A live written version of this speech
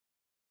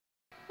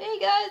Hey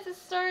guys, this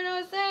is Star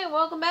saying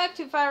welcome back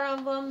to Fire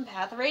Emblem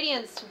Path of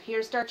Radiance. We're here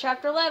to start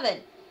Chapter 11.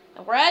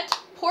 And we're at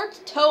Port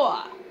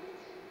Toa.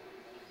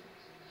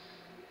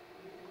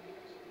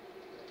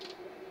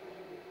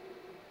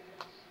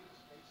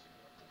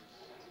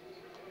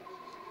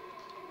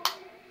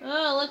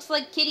 Oh, looks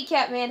like Kitty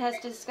Cat Man has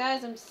to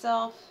disguise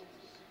himself.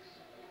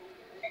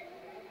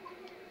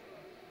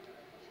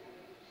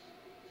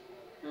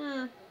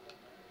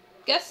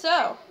 Guess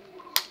so.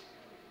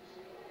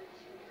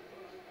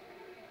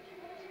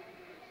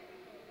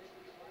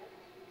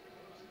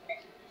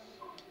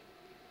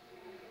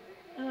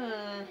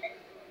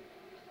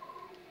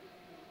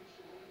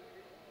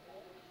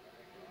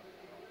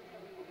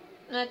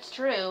 That's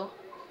true.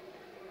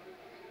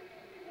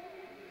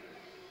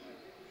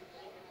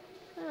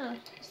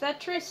 Is that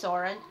true,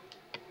 Soren?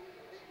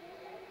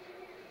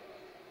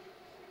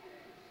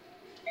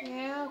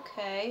 Yeah,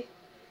 okay.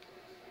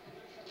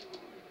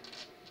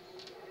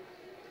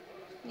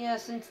 Yeah,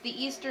 since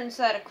the eastern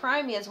side of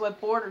Crimea is what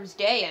borders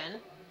Dayan.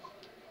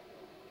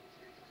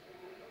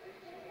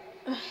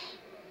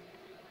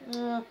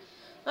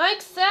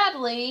 Mike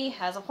sadly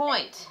has a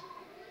point.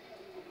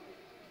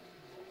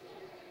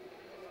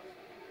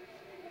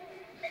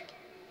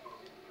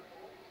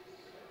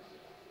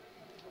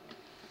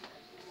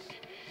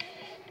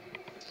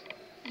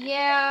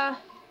 Yeah.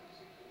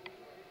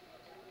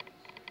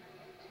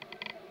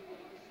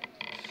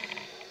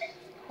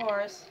 Of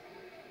course.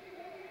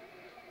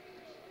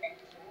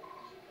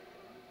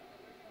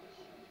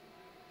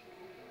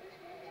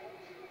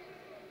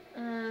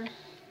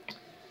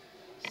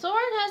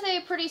 Soren has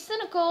a pretty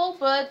cynical,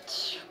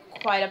 but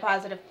quite a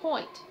positive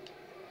point.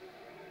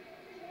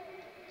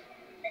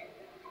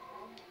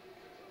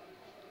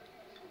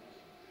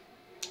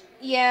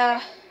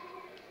 Yeah.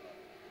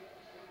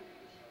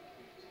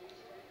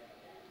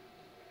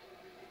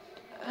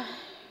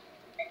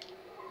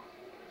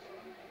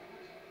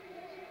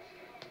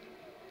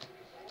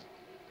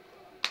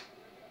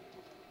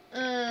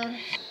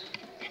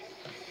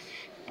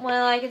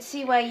 Well, I can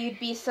see why you'd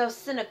be so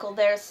cynical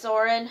there,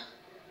 Soren.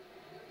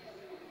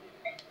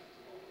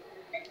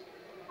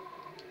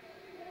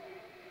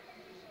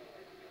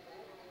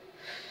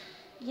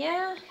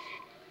 Yeah.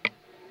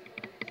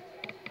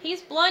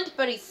 He's blunt,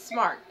 but he's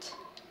smart.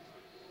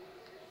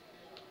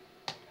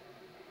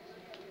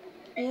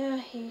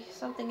 Yeah,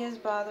 something is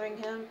bothering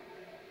him.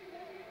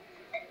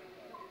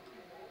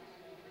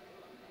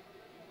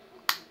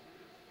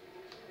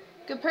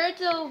 Compared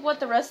to what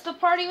the rest of the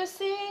party was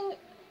seeing,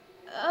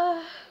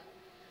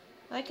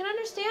 I can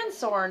understand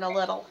Soren a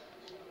little.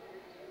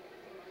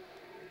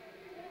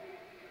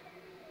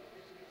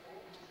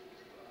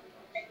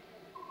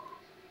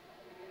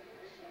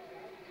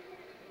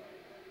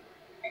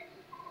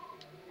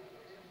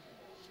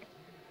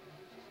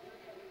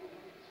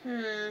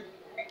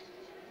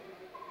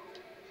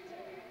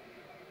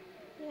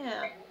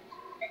 Yeah.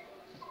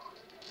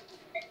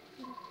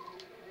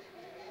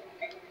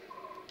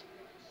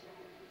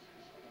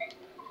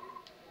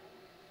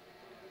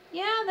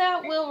 Yeah,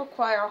 that will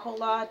require a whole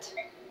lot.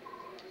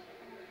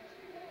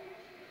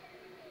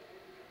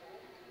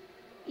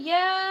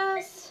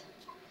 Yes.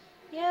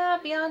 Yeah,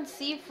 beyond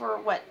sea for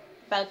what,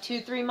 about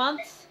 2-3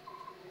 months?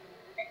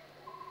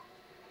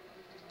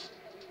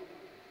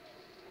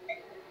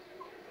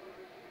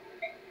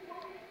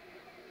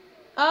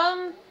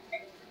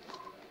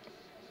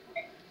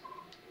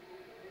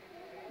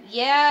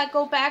 Yeah,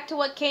 go back to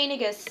what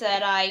Koenigs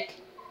said, Ike.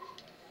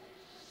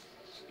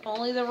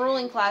 Only the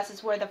ruling class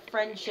is where the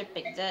friendship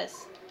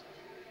exists.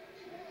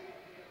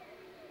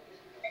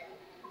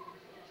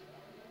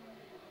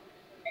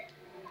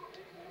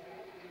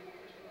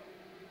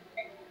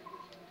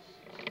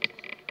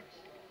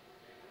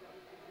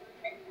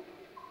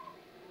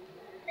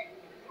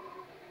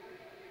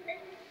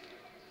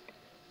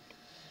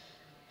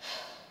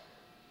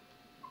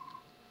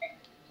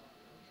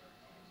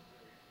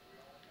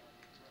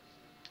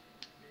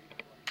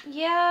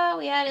 Yeah,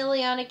 we had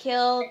Ileana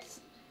killed.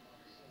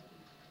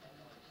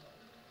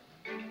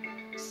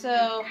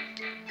 So,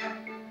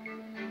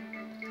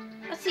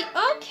 let's see.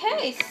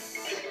 Okay,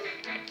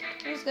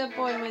 who's got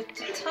boy with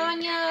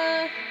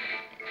Titania?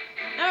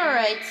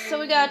 Alright, so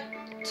we got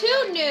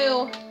 2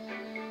 new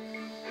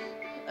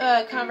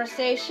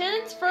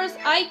conversations. First,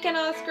 Ike and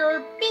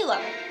Oscar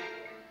B-level.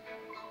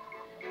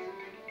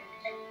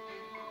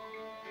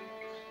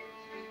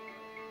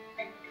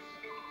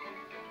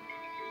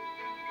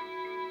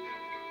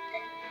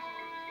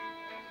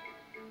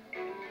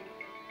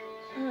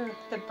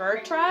 The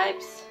bird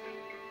tribes?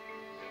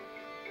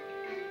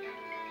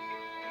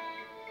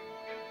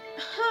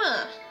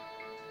 Huh.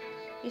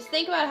 You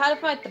think about how to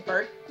fight the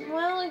bird?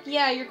 Well,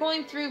 yeah, you're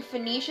going through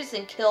Phoenicius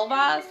and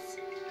Kilvas,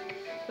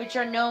 which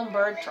are known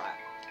bird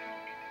tribes.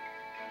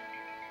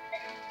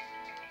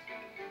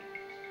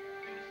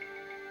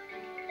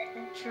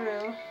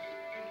 True.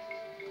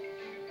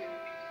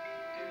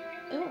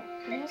 Ooh,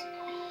 yes.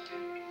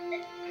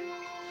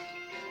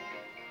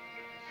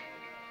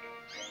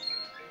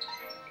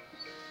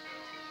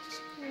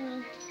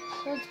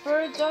 Those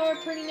birds are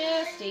pretty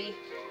nasty.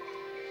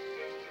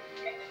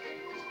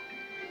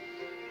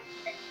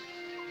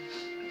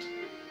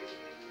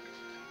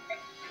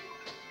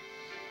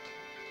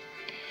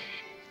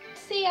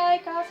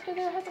 like Oscar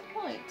there has a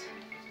point.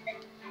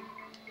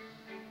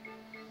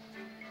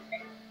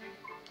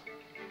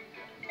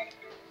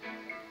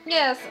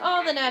 Yes,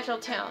 all the natural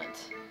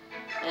talent.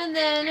 And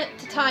then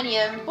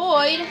Titania and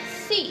Boyd,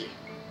 C.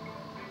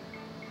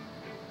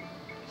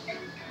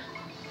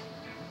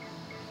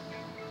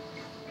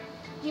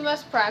 You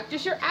must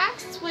practice your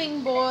axe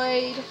swing,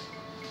 Boyd.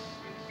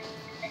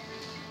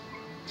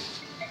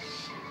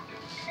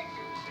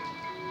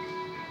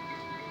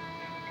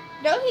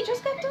 No, he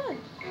just got done.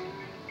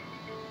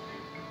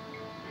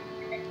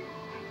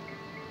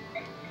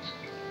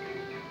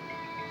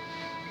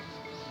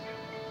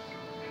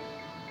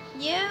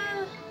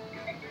 Yeah.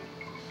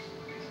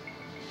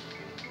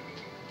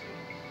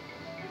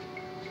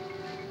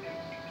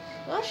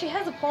 Well, she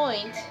has a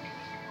point.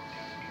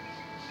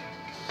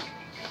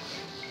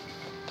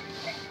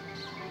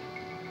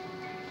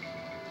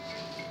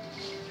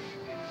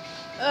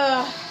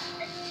 Ugh.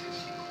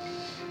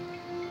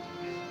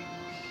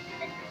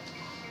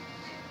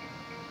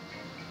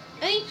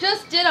 And he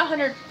just did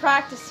 100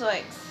 practice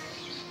swings.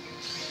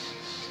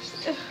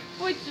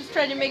 Boyd just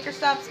tried to make her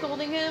stop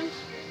scolding him.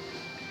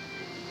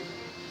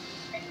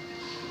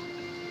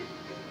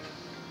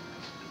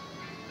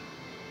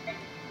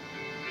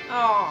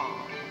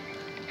 Oh,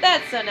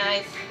 that's so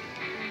nice.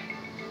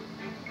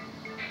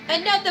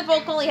 And note that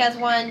Volk only has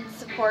one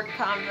support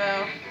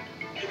combo.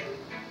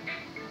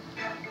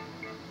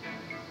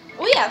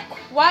 We have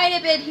quite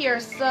a bit here,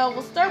 so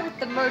we'll start with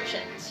the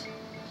merchant.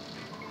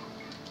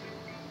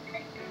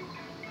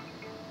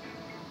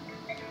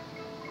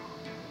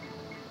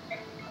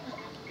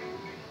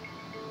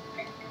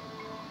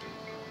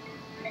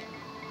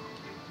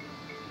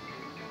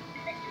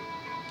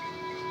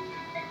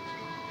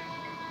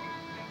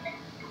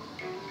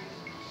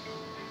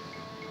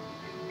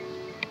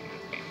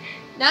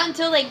 Not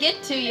until they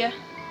get to you.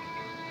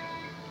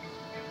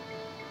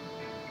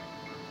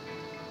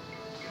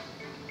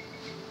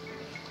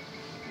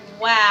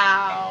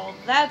 Wow,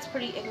 that's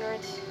pretty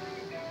ignorant.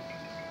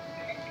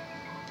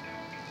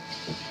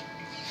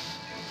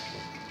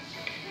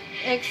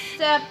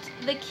 Except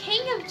the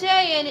King of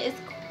Dayan is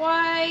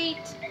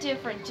quite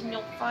different, and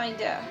you'll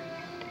find out.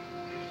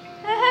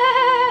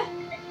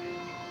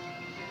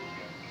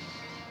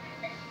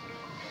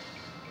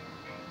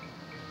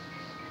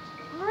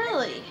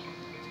 Really?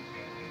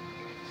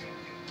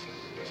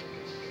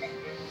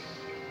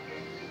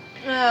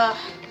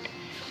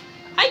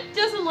 I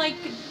doesn't like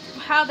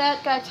how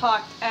that guy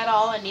talked at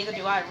all, and neither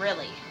do I,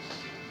 really.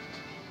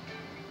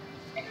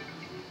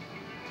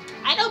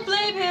 I don't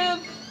blame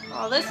him.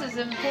 Oh, this is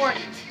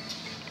important.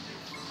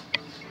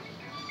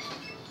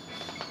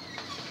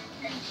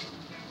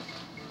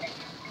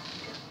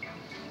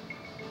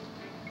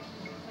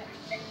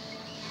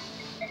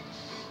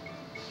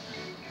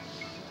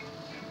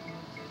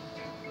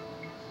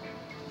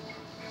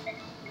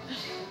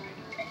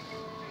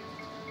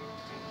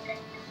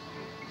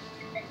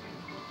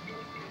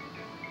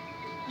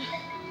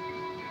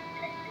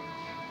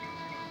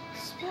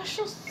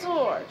 Special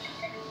sword.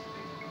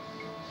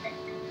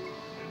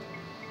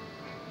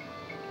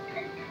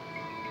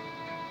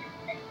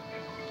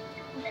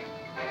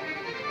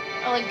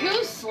 Oh, a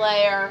Goose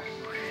Slayer.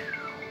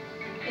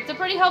 It's a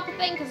pretty helpful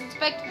thing because it's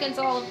effective against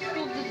all of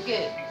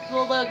good.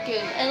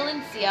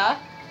 Alencia.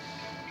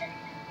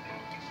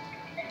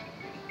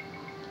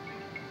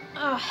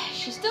 Oh,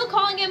 she's still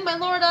calling him my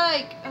Lord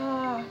Ike.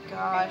 Oh,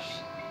 gosh.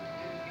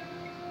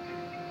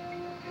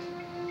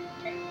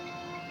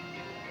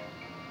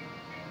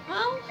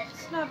 Well,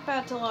 it's not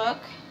bad to look.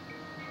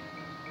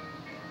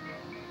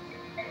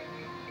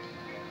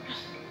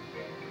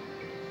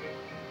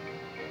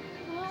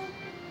 Well,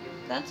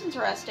 that's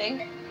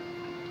interesting.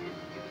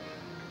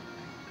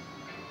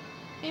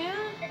 Yeah.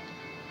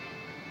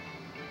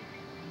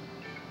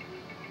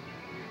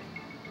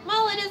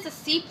 Well, it is a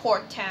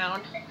seaport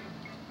town.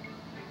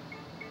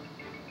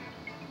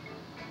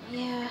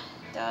 Yeah,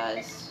 it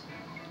does.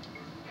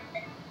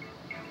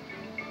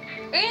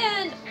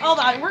 And, hold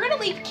on, we're gonna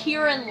leave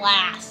Kieran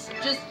last,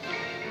 just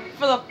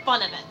for the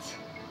fun of it.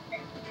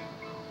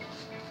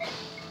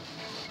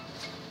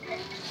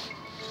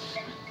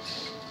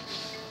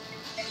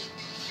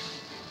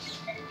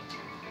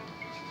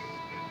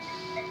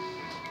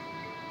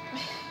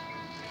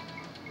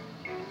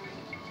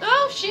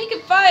 Oh, she can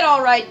fight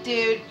alright,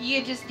 dude.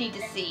 You just need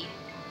to see.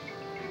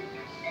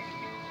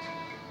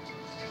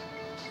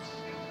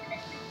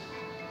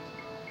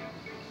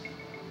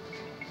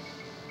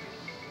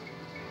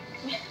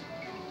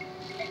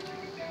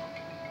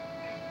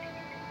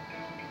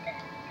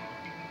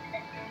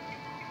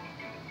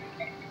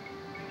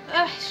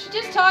 She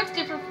just talks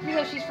different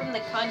because she's from the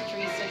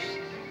country, so she...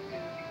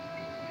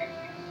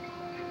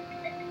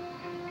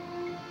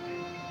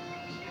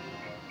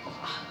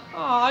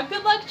 Aw,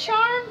 good luck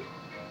charm?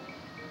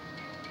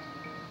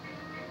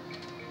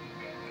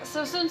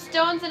 So some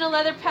stones in a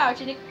leather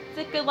pouch, and it's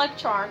a good luck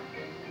charm.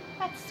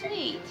 That's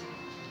sweet.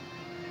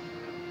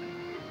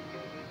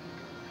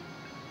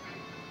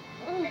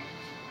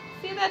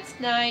 See, that's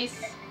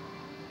nice.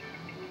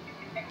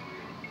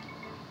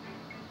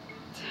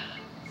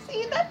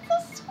 See, that's so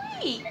sweet.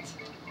 sweet.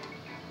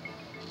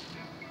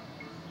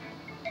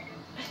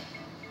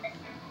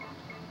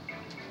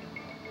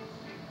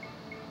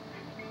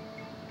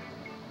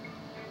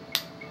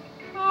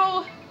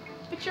 Oh,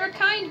 but you're a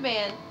kind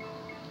man.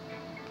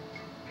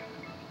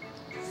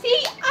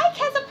 See, Ike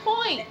has a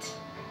point.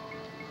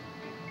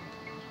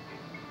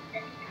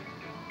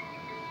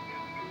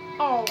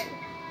 Oh,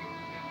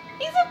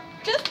 he's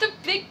just a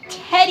big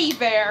teddy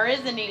bear,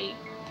 isn't he?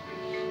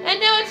 And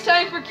now it's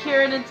time for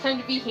Kieran, and it's time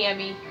to be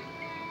hammy.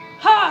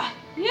 Ha!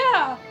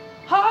 Yeah!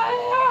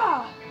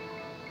 Ha! Yeah!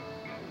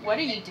 What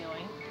are you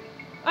doing?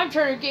 I'm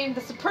trying to regain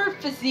the superb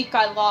physique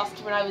I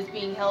lost when I was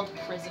being held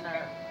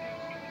prisoner.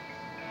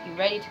 You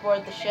ready to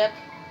board the ship?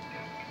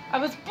 I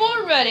was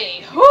born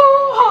ready!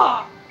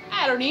 Hoo-ha!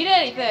 I don't need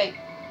anything!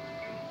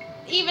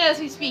 Even as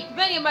we speak,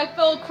 many of my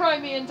fellow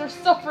Crimeans are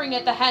suffering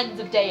at the hands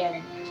of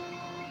Dayan.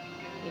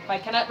 If I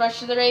cannot rush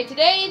to the raid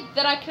today,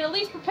 then I can at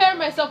least prepare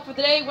myself for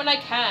the day when I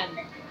can.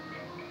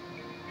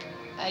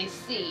 I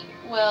see.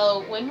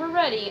 Well, when we're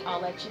ready,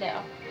 I'll let you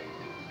know.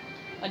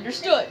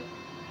 Understood.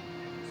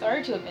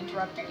 Sorry to have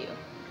interrupted you.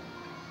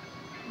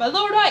 My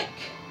Lord Ike!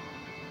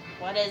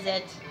 What is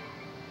it?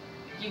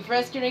 You've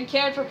rescued and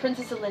cared for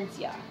Princess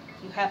Alencia.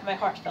 You have my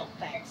heartfelt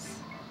thanks.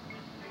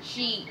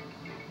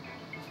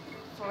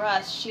 For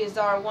us, she is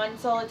our one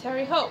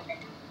solitary hope.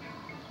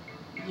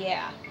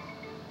 Yeah.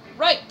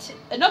 Right,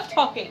 enough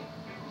talking.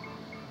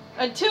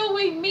 Until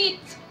we meet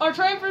our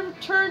triumphant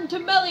return to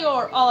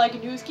Melior, all I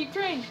can do is keep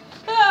training.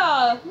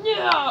 Ah,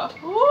 yeah,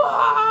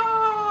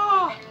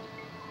 wah!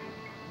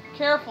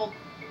 Careful,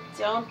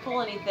 don't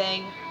pull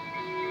anything.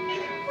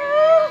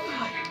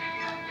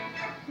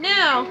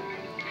 Now,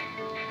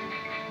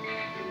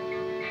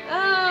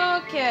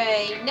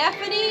 okay,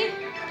 Nephany.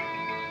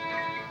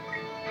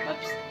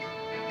 Whoops.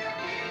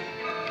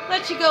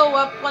 Let you go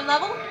up one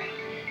level.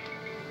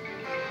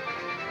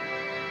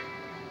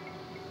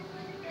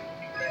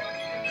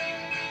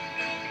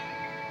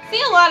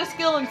 See, a lot of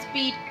skill and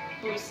speed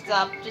boosts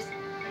up. Just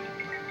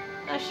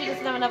she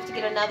doesn't have enough to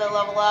get another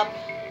level up.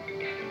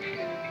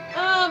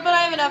 But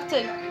I have enough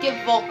to give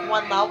Volk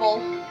one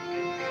level.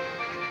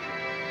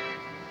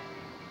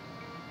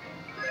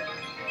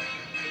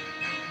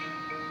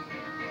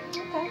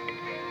 Okay.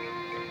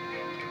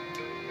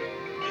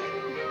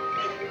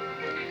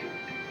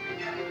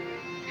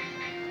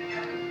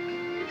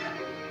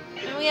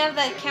 And we have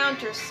that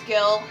counter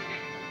skill.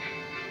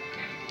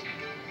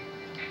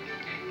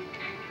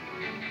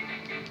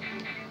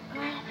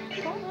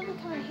 Don't really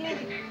come in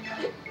handy.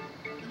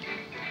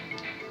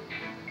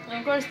 And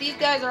of course, these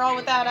guys are all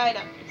without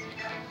items.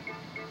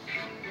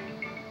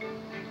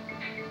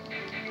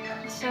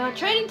 So,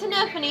 trading to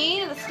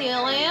Nephany, the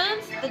Steel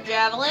Lance, the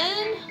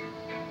Javelin,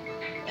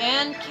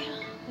 and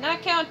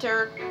not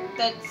counter,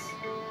 that's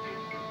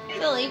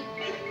silly.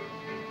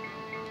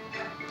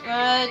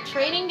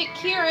 Trading to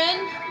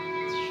Kieran,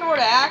 Short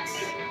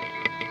Axe.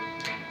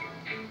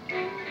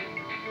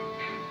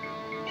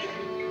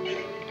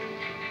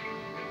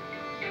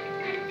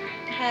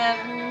 Have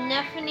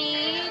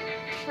Nephany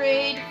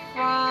trade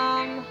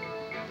from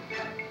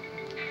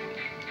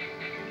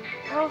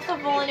Growth of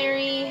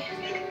Vulnerary,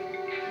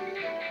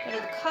 go to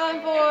the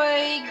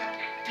Convoy,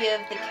 give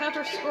the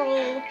Counter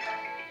Scroll,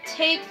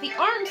 take the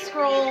Arm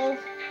Scroll,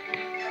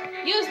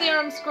 use the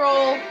Arm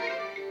Scroll,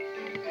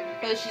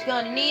 because she's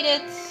going to need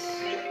it.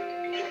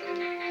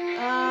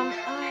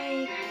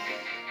 I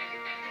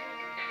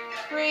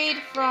trade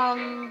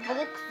from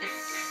Volk the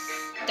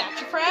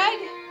Statue Frag,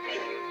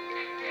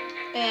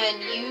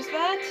 and use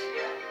that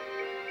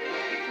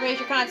to raise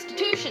your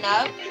Constitution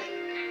up.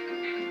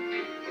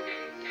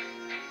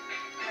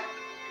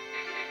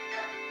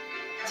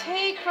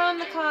 Take from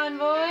the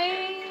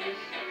Convoy.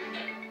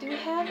 Do we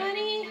have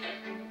any?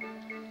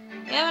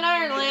 We have an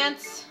Iron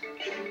Lance.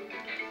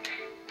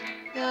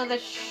 Go to the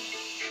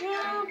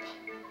shop.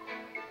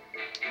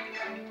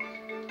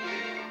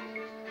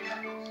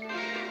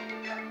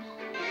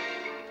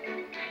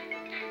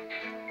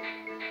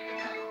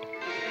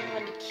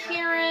 One to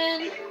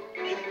Kieran.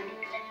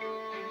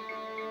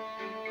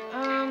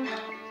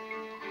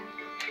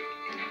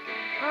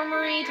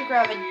 Armory to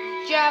grab a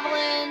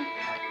Javelin.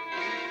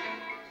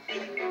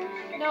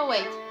 No,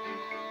 wait.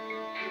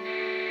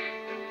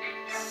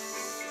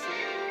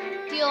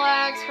 Steel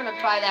Axe, we're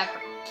gonna buy that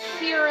for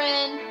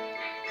Kieran.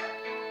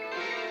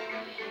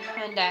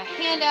 And a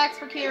Hand Axe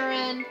for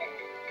Kieran.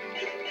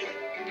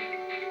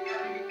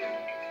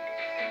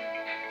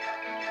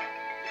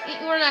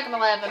 We're not gonna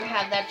let him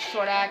have that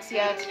Short Axe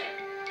yet.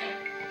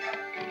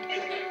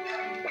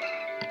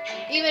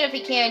 Even if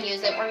he can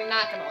use it, we're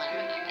not gonna let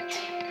him have it.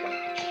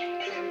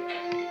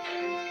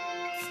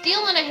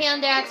 Steel and a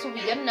Hand Axe will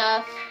be good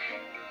enough.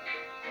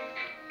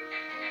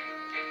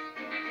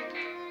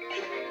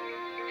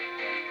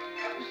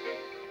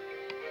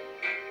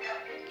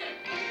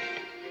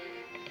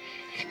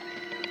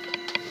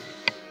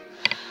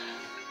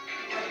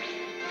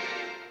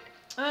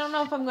 I don't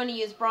know if I'm going to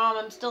use Braum.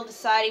 I'm still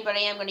deciding, but I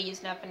am going to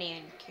use Nephany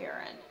and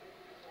Kieran.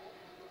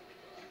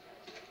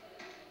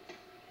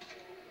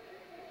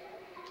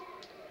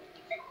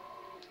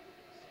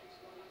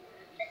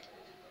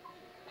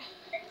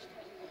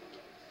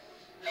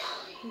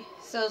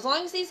 So as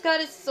long as he's got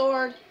his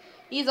sword,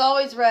 he's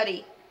always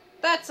ready.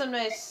 That's a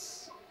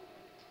nice...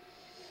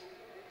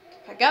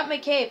 If I got my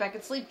cape, I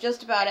could sleep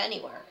just about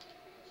anywhere.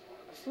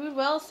 Food,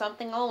 well,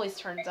 something always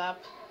turns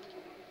up.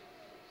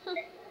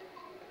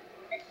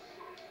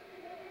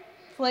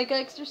 It's like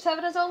Extra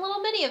 7 his own little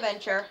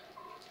mini-adventure.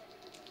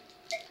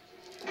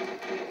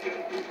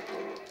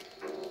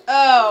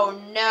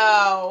 Oh,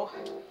 no.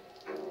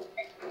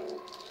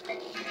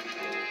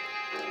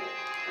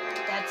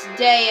 That's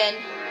Dayan.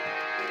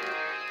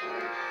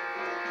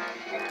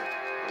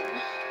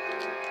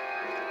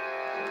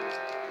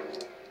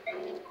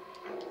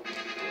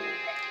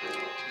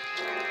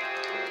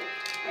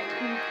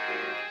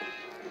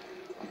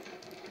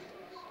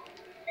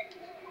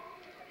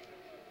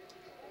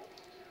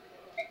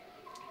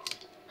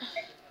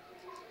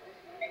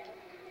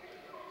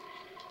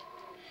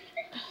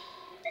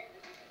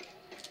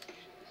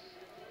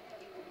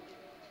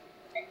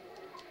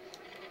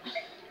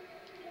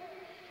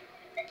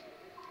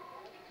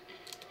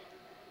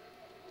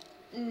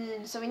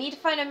 So we need to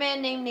find a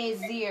man named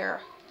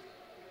Nazir.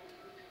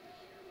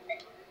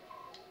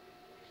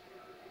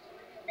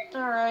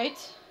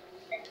 Alright.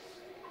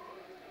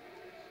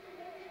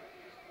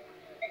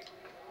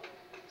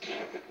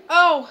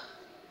 Oh!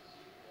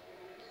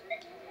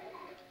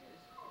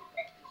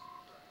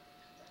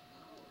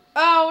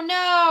 Oh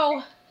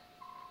no!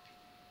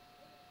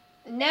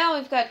 Now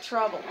we've got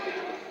trouble.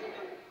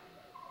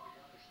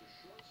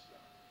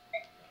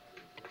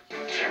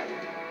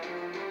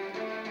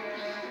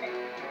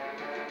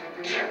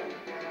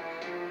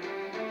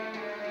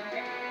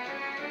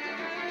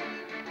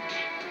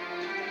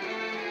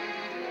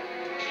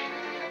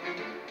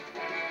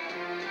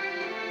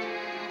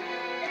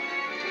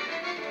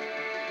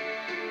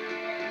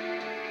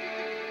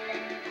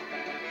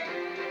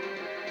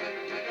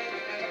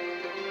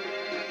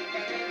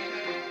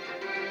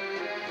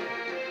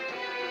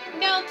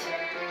 Don't.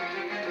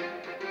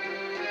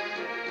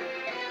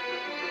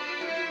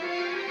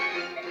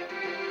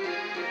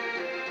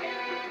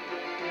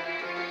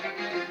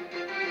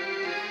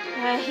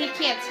 He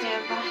can't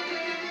stand by.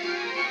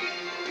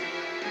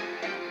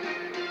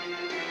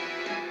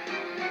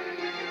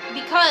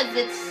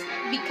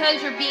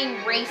 Because you're being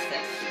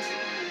racist.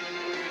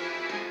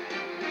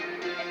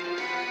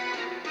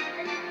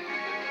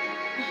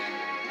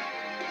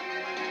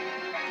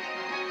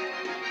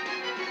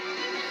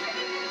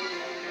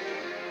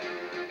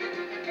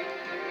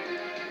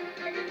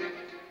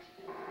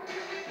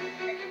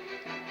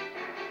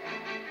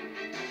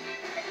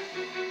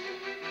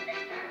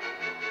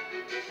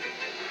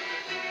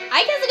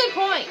 I guess a good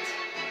point.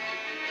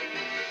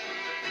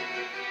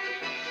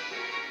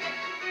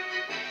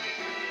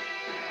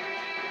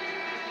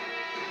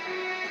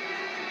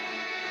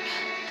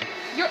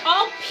 You're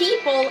all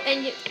people,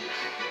 and you...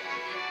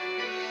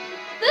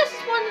 This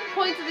one of the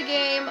points of the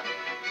game,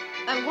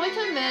 I'm going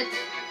to admit,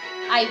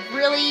 I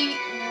really,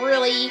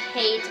 really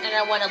hate, and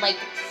I want to, like,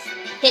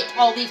 hit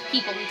all these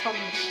people and tell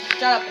them to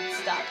shut up and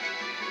stuff.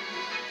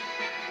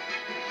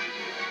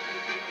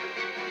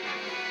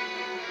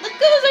 The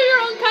Goos are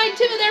your own kind,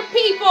 too. They're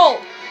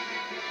people.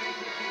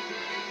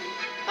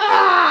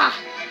 Ah!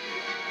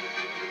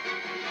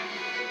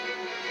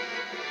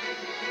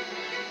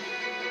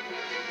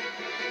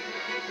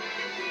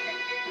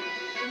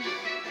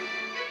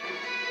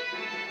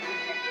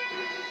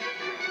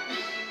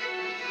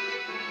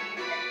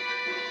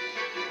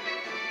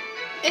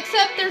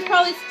 Except they're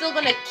probably still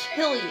gonna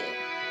kill you.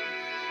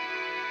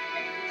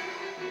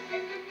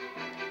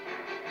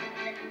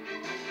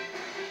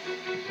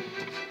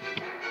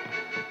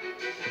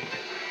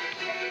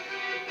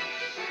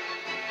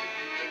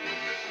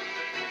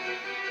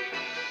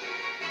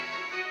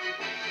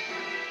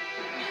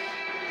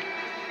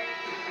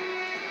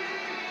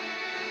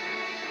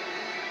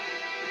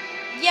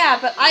 Yeah,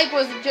 but I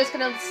wasn't just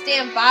gonna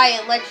stand by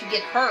and let you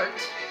get hurt.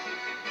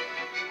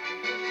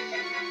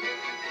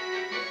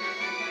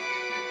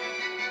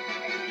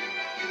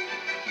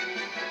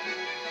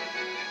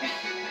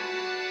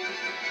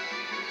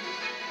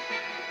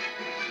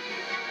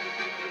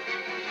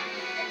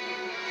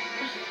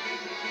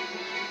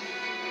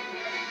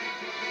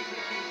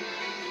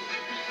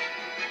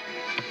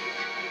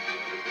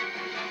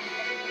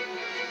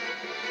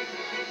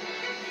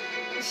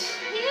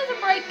 He is a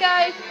bright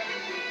guy.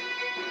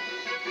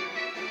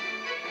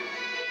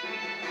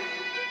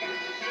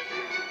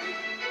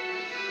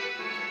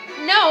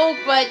 No,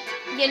 but,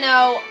 you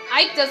know,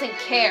 Ike doesn't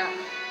care.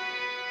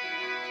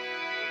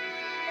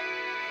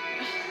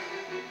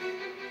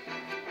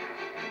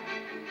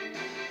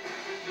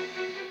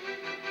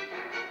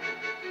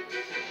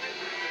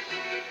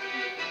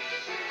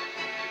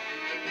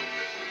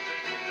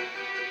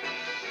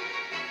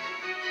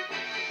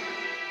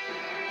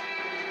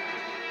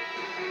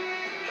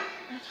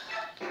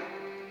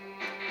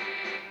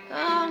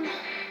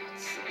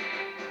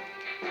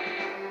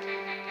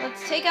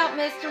 Let's take out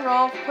Mr.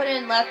 Rolf, put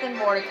in Leth and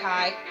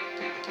Mordecai.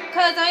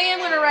 Because I am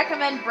going to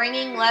recommend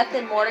bringing Leth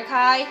and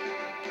Mordecai.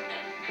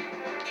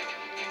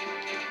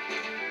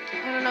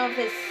 I don't know if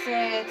they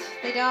say it.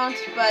 They don't,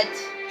 but...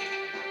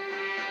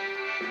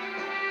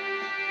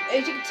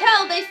 As you can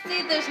tell, they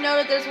see there's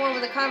noted there's one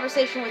with a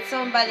conversation with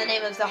someone by the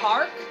name of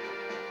Zahark.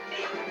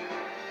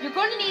 You're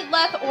going to need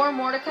Leth or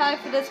Mordecai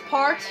for this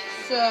part,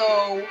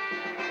 so...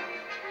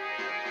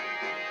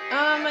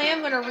 I am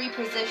going to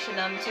reposition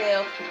them,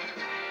 too.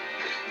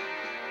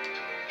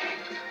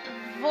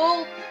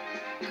 Volk...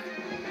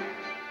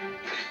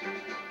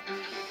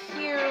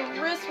 Here,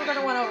 Riss, we're going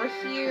to want over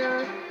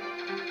here.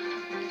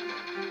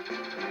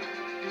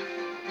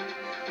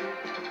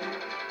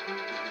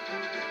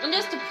 And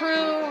just to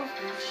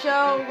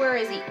show, where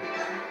is he?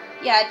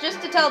 Yeah,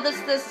 just to tell this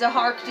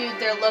Zahark dude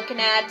they're looking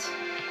at.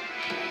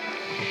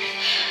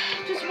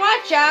 Just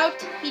watch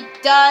out. He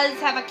does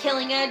have a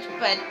killing edge,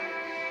 but...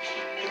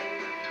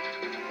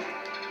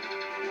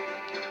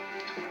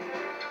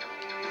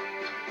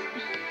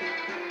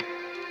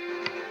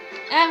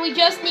 And we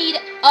just need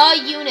a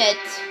unit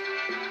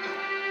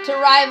to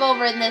arrive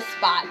over in this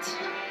spot.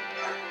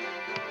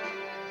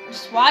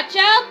 Just watch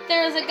out.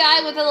 There's a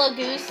guy with a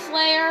Lagoose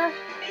Slayer.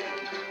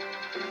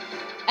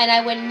 And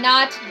I would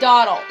not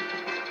dawdle.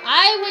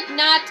 I would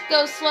not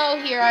go slow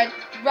here. I'd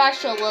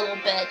rush a little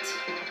bit.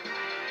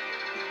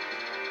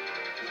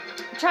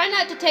 Try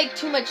not to take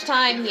too much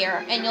time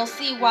here, and you'll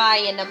see why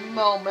in a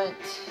moment.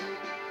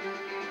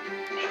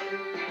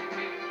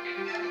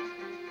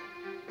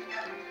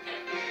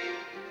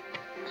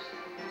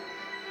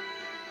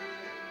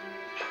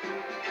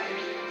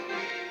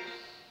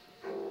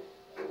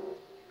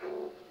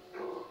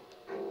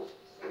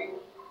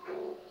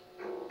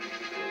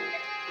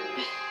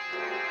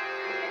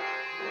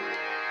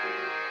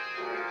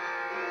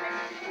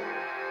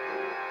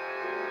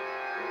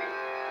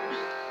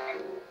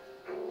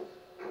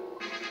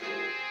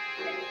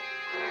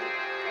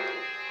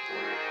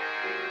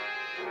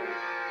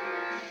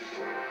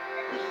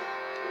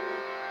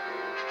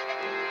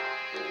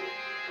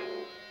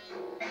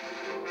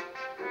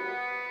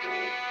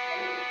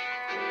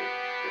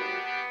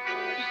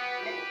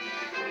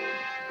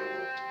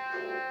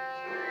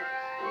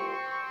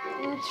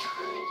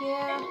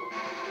 Yeah.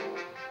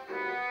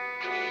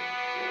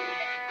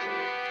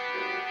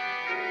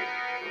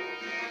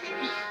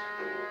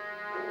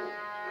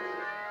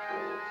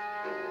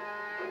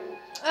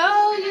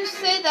 Oh, you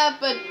say that,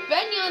 but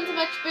Benyon's a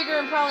much bigger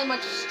and probably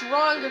much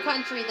stronger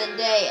country than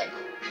Dayan.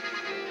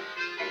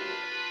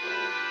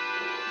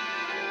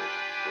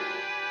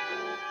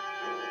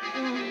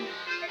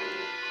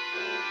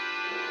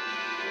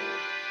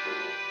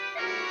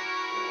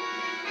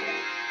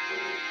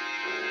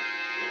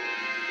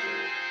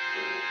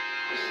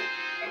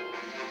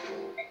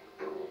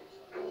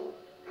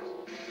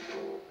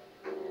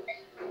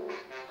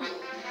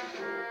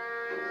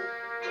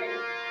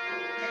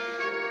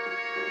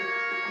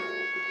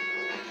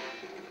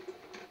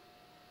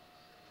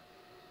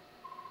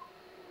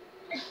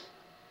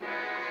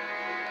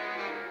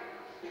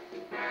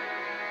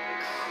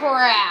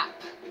 Crap.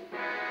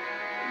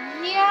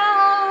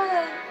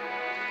 Yeah.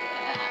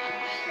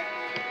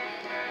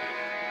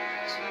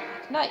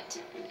 Black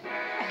Knight.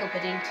 I hope I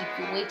didn't keep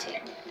you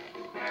waiting.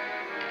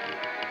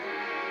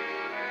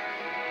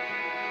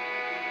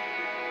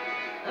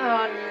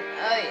 Oh,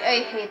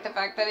 I hate the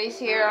fact that he's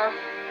here.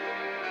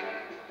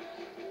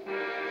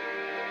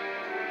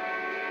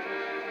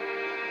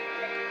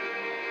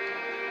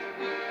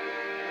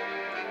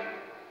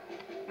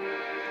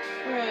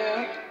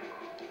 True.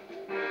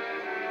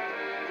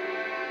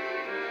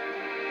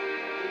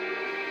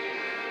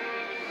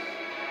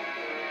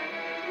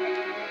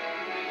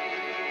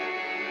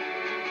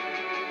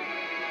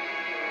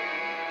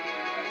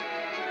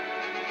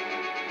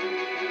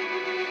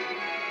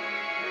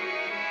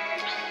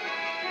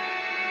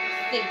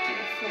 Thank you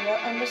for your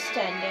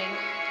understanding.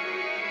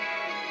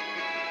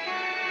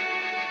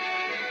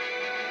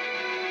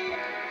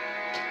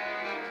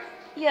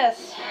 Yes,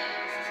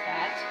 it's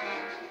that.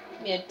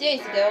 Mere days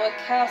ago, a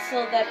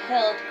castle that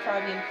held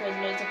Crimean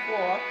prisoners of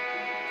war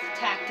was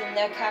attacked and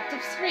their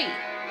captives free.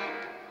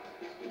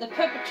 The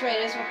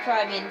perpetrators were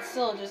Crimean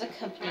soldiers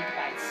accompanied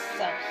by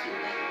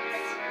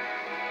subhumans.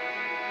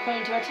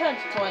 According to our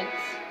touch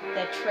points,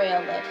 their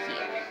trail led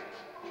here.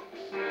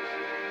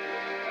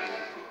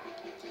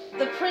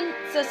 The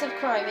Princess of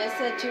Crimea is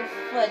said to have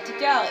fled to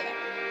Gallia.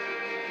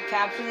 To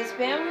capture this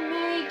band, we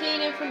may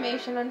gain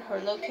information on her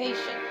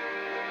location.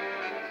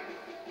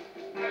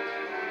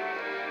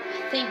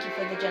 Thank you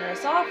for the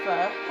generous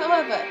offer.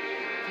 However,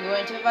 if you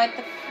were to invite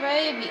the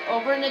fray, it'd be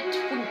over in a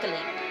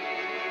twinkling.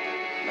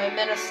 My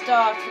men are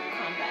starved for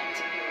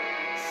combat.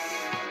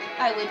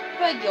 I would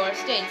beg your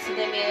estate so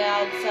they may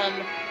add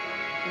some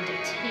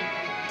entertainment.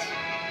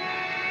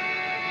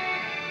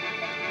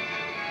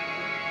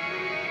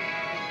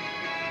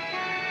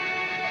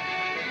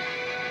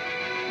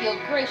 Your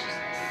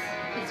graciousness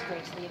is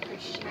greatly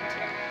appreciated.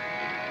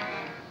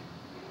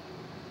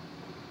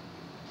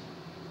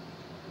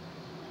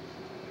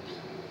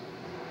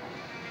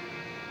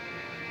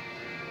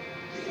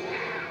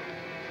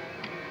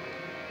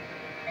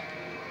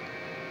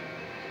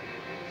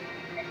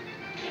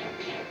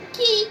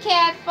 Kitty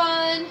cat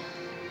fun!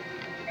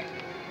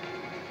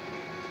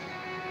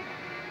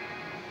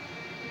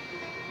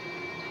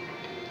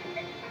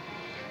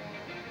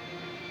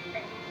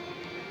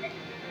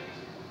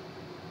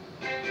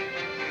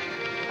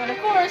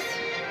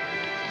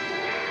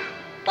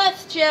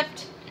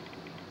 shift.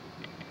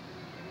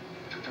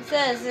 It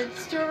says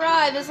it's to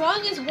arrive. As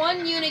long as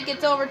one unit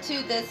gets over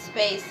to this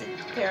space, the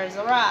pair has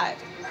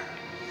arrived.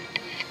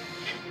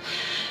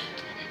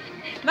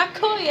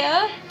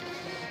 Makoya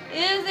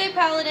is a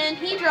paladin.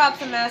 He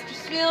drops a master's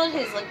field.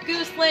 His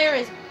Lagoose layer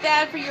is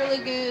bad for your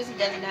Lagoose. He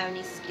doesn't have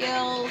any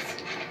skills.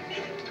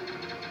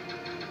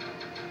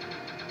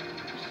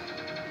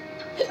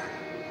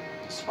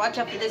 Just watch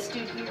out for this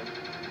dude here.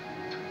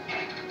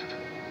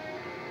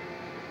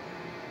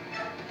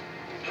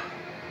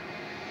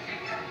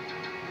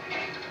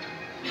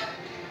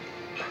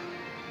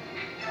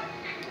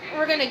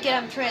 We're gonna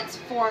get him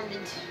transformed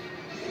into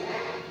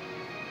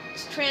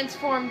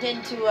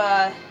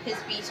his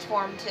beast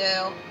form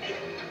too.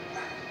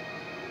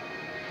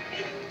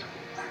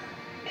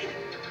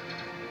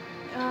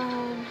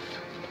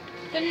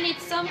 Gonna need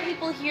some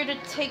people here to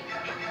take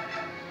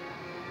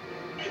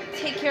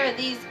care of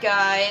these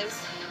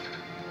guys.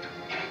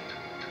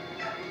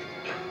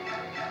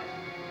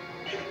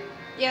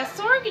 Yeah,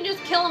 Sora can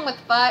just kill him with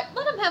fire.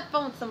 Let him have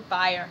fun with some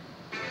fire.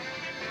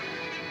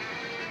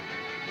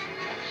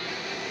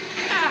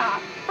 Ah,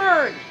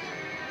 burn!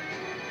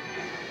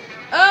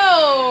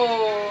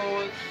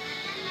 Oh!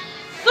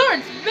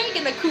 Sword's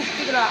making the coup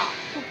de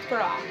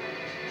grace.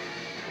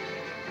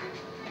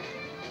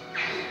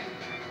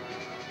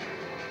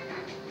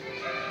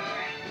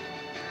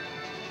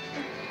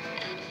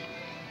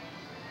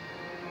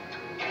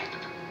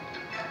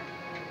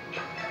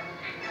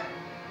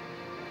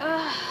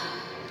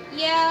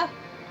 Yeah.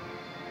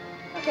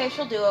 Okay,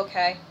 she'll do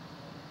okay.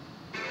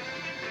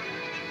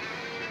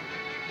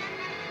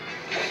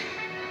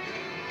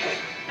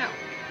 Ow.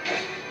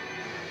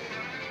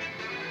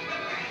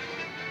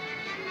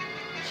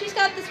 She's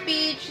got the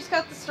speed, she's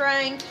got the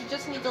strength, she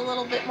just needs a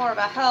little bit more of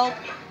a help.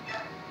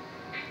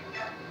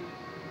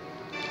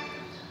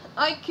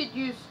 I could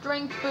use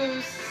strength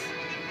boosts.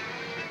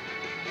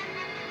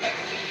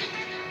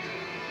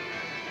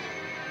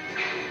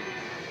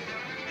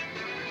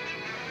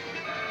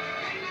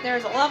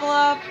 There's a level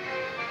up.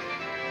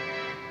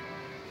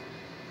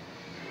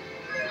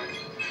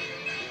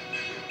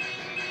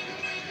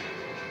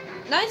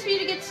 Nice for you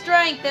to get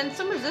strength and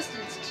some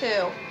resistance too.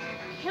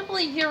 I can't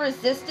believe your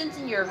resistance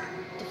and your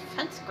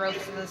defense growth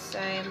is the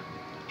same.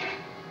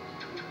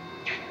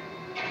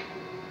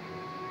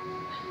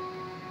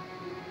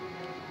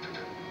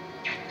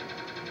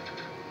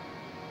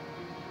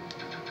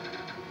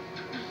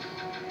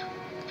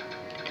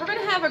 We're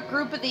gonna have a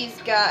group of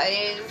these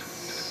guys.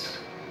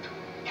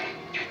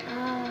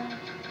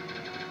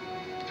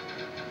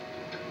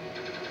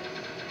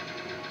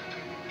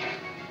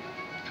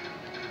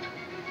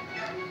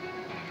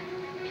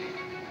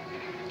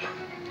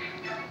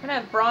 I'm gonna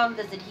have Braum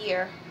visit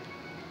here.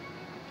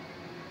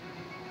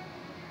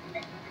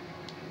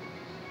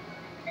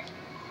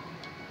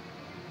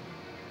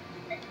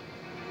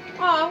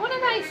 Aw, what a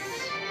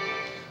nice...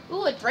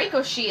 Ooh, a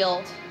Draco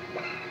shield.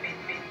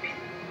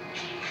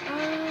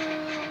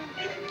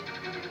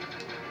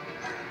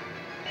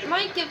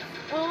 Might give...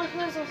 Well,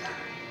 who's a...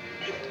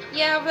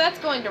 Yeah, but that's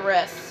going to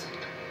Riss.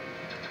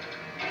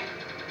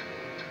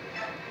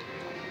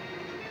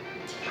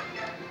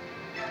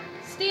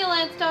 Steel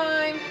Lance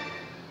time.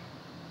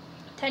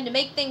 Time to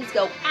make things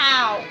go,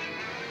 ow!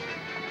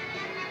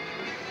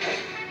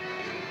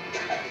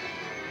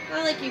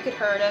 Not like you could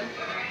hurt him.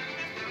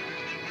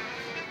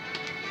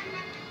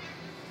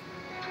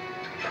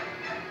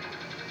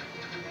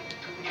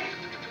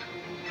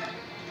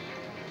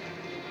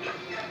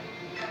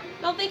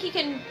 Don't think he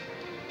can...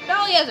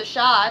 Well, he has a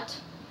shot.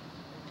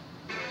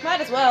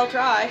 Might as well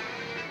try.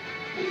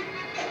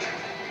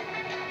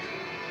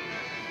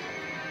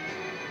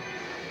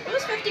 It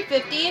was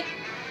 50-50.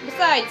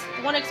 Besides,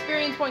 one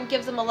experience point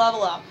gives him a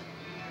level up.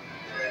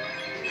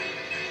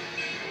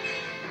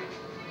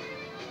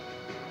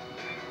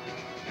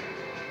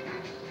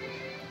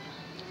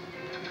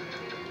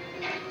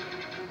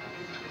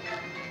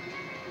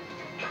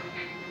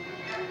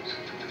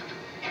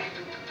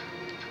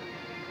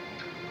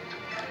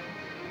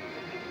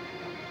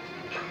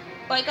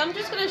 Like, I'm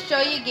just gonna show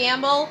you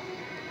Gamble.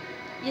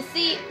 You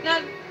see,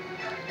 not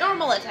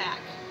normal attack.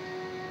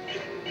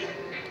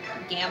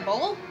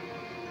 Gamble.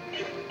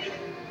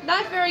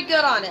 Not very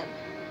good on him.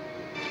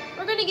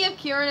 We're gonna give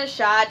Kieran a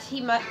shot. He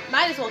might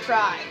as well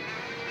try.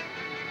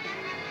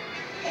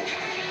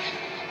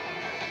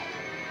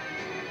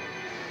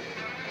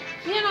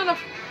 He hit on a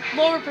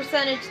lower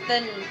percentage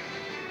than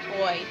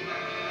Boyd.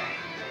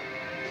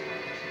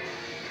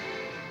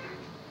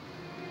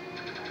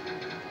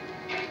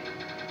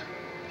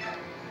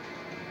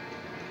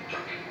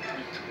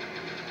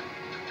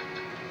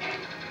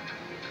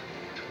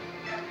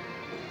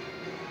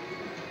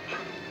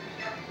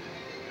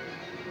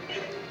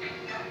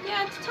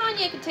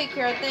 Titania can take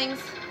care of things.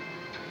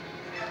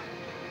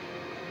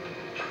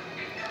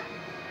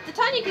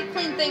 Titania can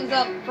clean things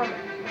up from...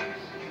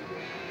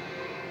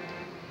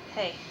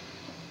 Hey.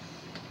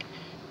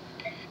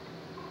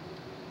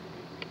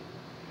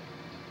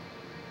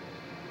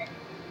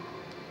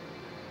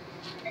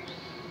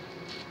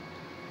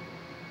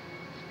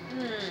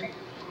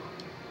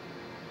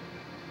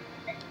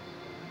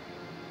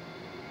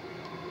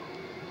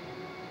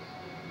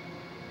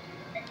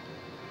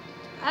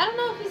 I don't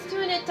know if he's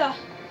doing it to...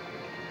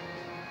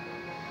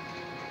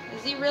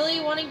 Is he really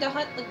wanting to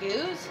hunt the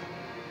goose?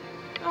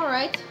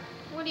 Alright.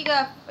 What do you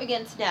got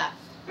against Neff?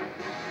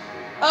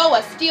 Oh,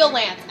 a steel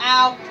lance.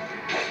 Ow.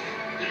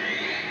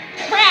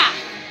 Crap!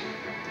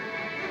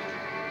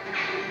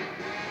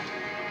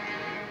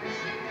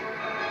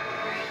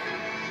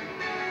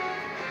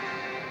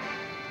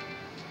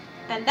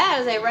 And that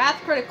is a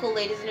Wrath critical,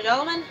 ladies and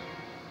gentlemen.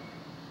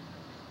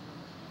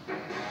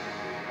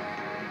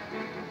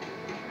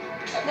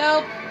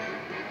 Nope.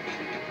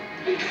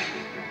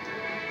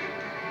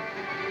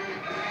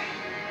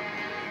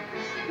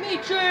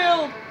 Meat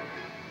shield!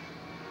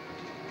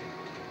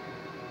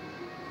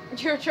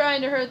 You're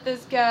trying to hurt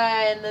this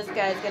guy, and this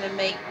guy's gonna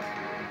make...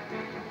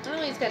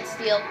 Oh, he's got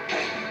steel.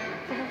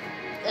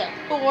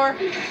 4.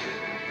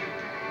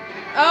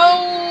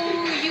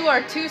 Oh, you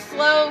are too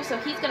slow, so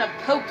he's gonna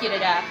poke you to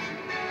death.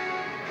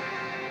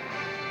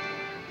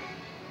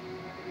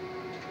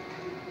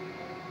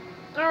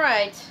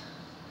 Alright.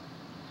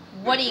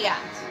 What do you got?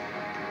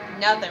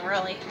 Nothing,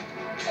 really.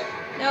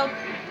 Nope.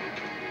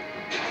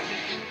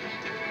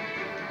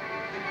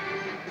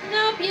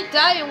 Nope, you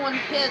die in one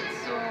hit,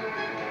 so...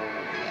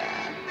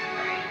 yeah.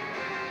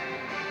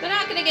 They're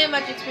not gonna get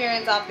much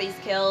experience off these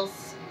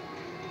kills.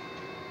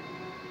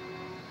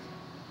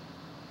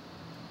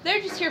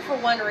 They're just here for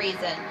one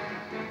reason.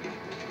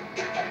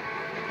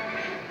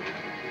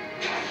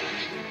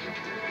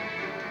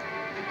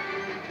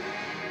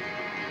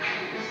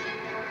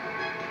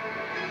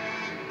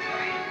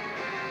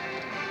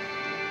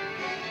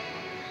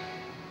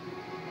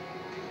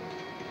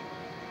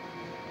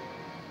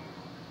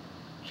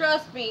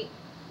 Trust me,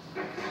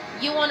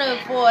 you want to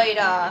avoid,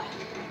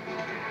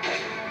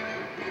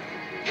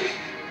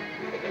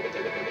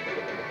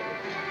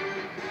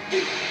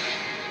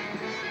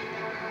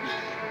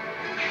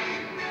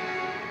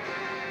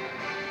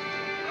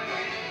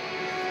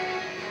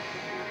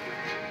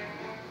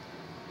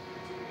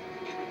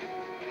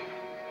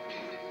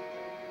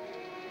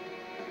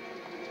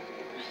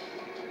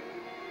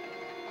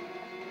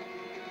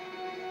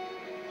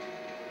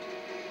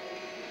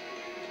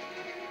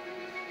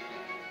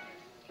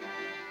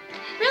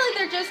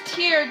 they're just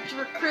here to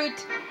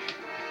recruit.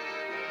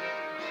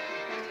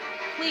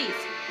 Please,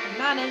 I'm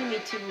not enemy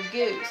to a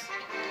goose.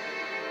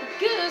 The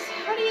goose?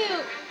 How do you... I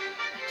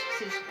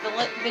choose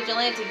this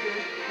vigilante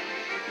group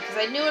because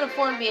I knew it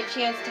afforded me a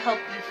chance to help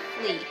you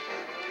flee.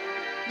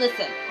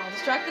 Listen, I'll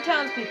distract the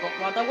townspeople.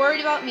 While they're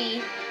worried about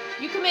me,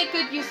 you can make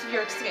good use of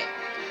your escape.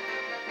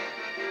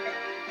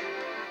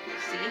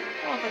 See?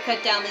 Well, if I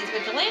cut down these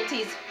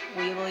vigilantes,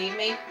 will you believe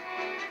me?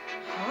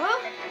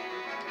 Huh?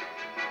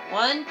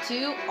 1,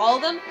 2, all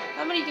of them?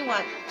 How many do you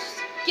want? Just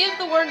give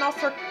the word and I'll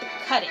start the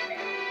cutting.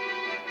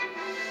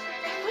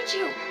 Why would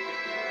you?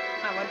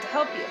 I want to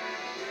help you.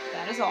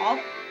 That is all.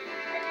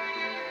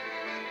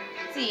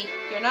 See,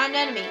 you're not an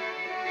enemy.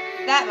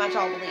 That much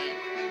I'll believe.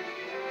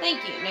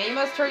 Thank you. Now you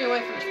must hurry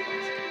away from this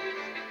place.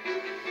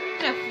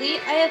 Now,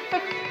 fleet, I have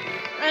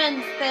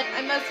friends that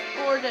I must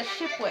board a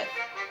ship with.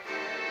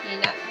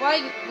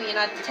 Why will you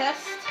not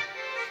test?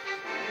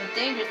 The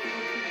dangerous.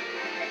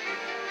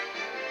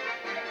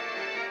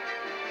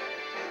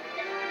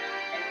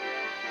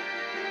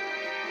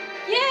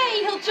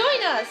 Yay! He'll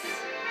join us!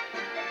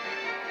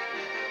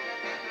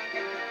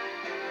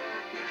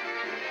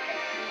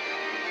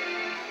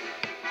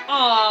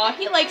 Aw,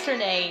 he likes her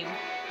name.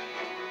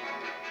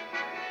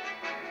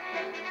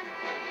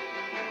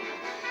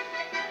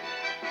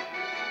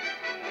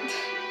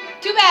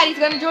 Too bad, he's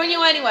gonna join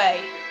you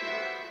anyway.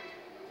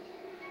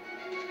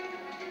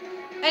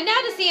 And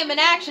now to see him in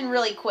action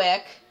really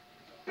quick.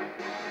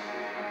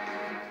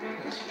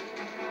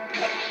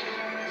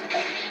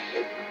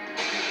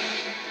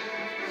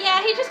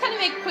 Yeah, he just kind of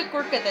made quick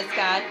work of this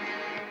guy.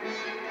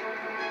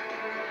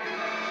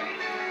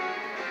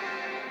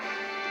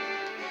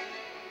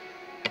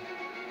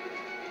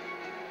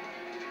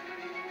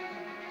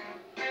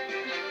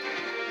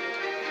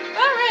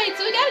 Alright,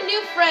 so we got a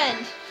new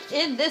friend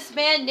in this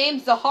man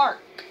named Zahark.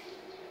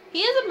 He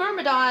is a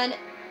Myrmidon,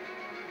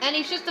 and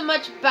he's just a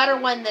much better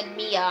one than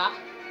Mia.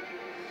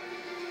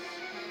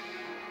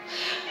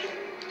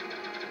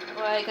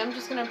 Like, I'm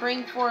just gonna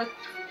bring...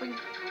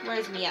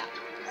 Where's Mia?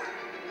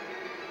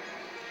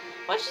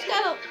 Well, she's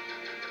got a...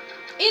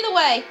 Either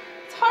way,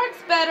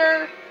 Zahark's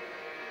better.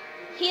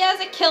 He has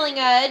a killing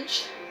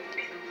edge,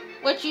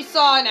 which you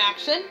saw in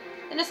action,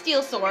 and a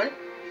steel sword.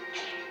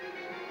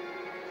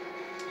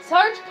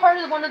 Zahark's part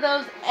of one of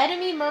those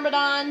enemy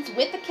Myrmidons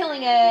with the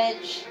killing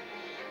edge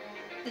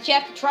that you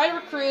have to try to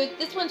recruit.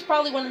 This one's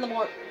probably one of the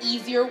more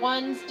easier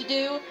ones to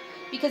do,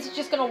 because he's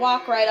just going to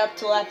walk right up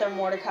to Lether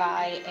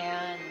Mordecai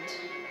and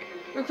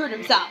recruit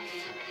himself.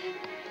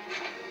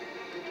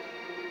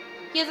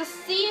 He has a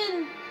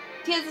Seeing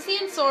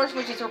Source,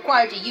 which is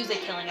required to use a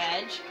killing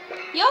edge.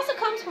 He also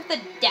comes with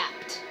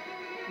Adept.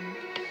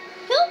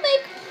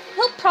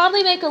 He'll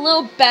probably make a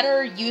little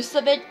better use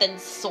of it than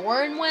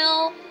Soren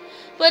will,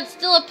 but it's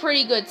still a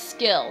pretty good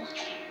skill.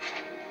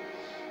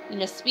 You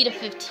know, speed of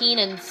 15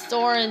 and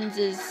Soren's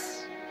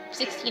is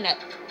 16.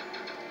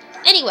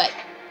 Anyway,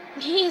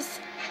 He's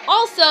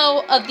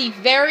also of the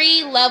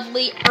very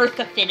lovely Earth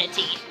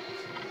affinity.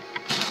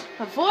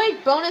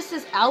 Avoid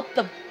bonuses out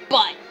the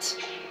butt.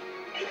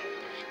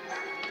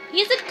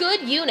 He's a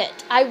good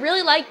unit. I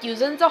really like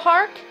using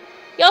Zahark.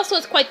 He also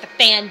has quite the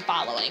fan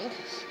following.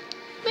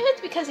 Maybe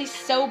it's because he's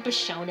so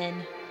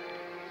Bishonen.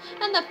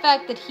 And the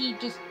fact that he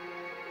just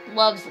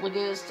loves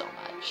Laguz so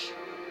much.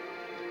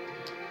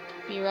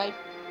 Be right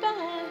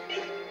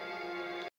back.